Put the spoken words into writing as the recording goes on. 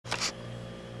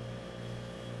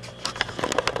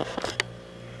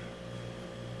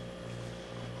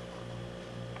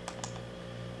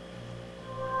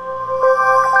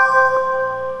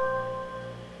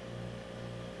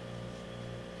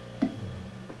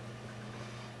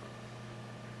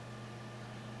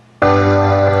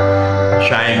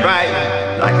Shine bright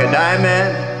like a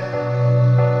diamond.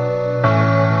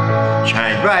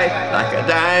 Shine bright like a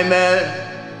diamond.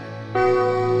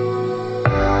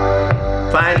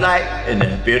 Find light in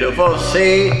this beautiful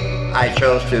sea. I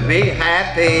chose to be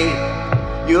happy.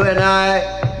 You and I,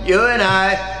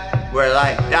 we're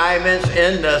like diamonds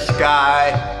in the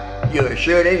sky. You're a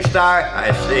shooting star,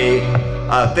 I see,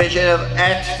 a vision of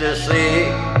ecstasy.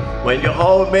 When you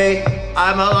hold me,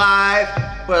 I'm alive.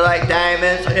 We're like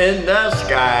diamonds in the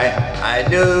sky. I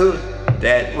knew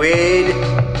that we'd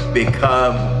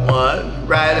become one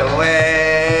right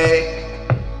away.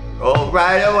 Oh,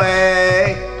 right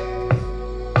away.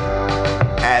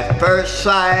 At first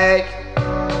sight,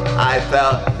 I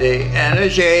felt the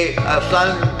energy of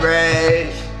sun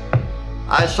rays.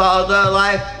 I saw the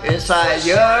light inside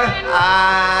your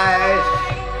eyes.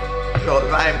 So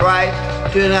shine bright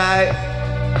tonight,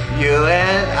 you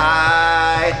and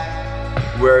I.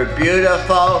 We're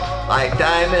beautiful like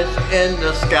diamonds in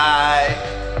the sky.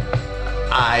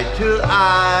 Eye to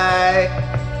eye,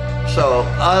 so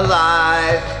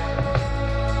alive.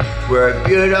 We're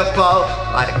beautiful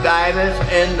like diamonds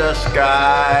in the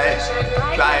sky.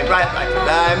 Shine bright like a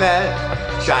diamond.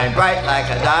 Shine bright like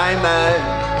a diamond.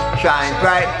 Shine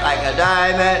bright like a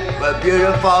diamond. We're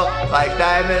beautiful like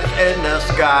diamonds in the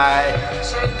sky.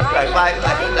 Shine bright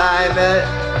like a diamond.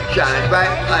 Shine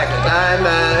bright like a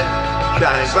diamond.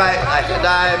 Shine bright like a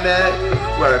diamond.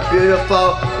 We're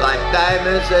beautiful like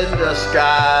diamonds in the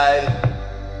sky.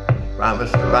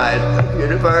 Promise to provide the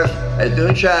universe and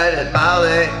moonshine and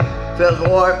Molly. Feels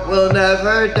warm, we'll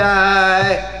never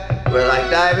die. We're like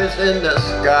diamonds in the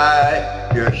sky.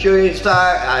 You're a shooting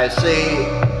star, I see,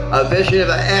 a vision of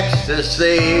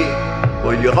ecstasy.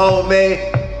 When you hold me,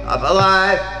 I'm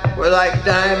alive. We're like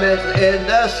diamonds in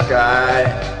the sky.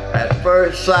 At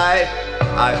first sight,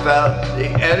 I felt the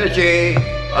energy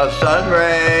of sun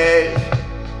rays.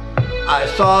 I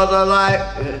saw the light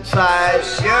inside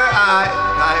your eye.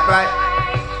 Shine bright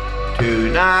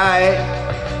tonight.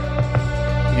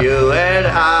 You and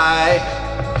I,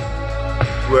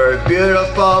 we're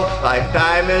beautiful like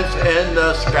diamonds in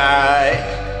the sky.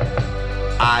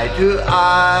 Eye to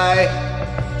eye,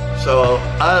 so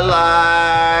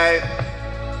alive.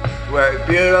 We're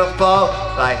beautiful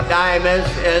like diamonds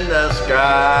in the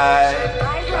sky.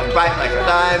 Shine bright like a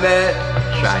diamond.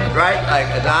 Shine bright like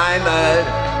a diamond.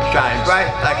 Shine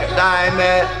bright like a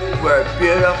diamond. We're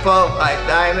beautiful like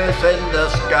diamonds in the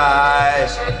sky.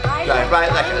 Shine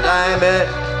bright like a diamond.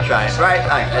 Shine bright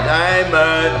like a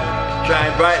diamond.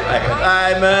 Shine bright like a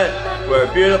diamond. We're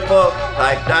beautiful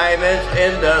like diamonds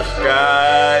in the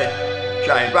sky.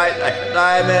 Shine bright like a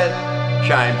diamond.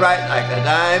 Shine bright like a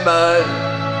diamond.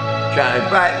 Shine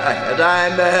bright like a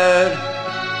diamond.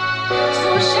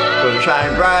 So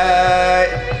shine bright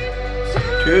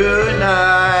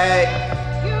tonight.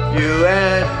 You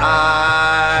and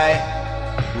I,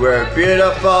 we're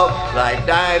beautiful like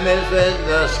diamonds in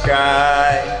the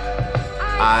sky.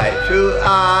 Eye to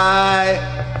eye,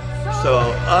 so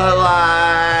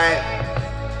alive.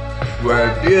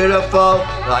 We're beautiful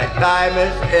like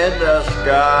diamonds in the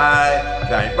sky.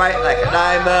 Shine bright like a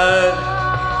diamond.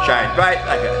 Shine bright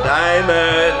like a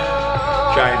diamond.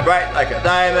 Shine bright like a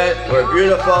diamond. We're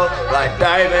beautiful like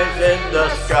diamonds in the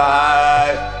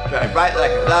sky. Shine bright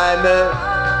like a diamond.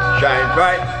 Shine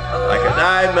bright like a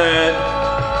diamond.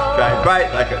 Shine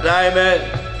bright like a diamond.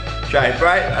 Shine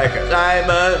bright like a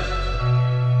diamond.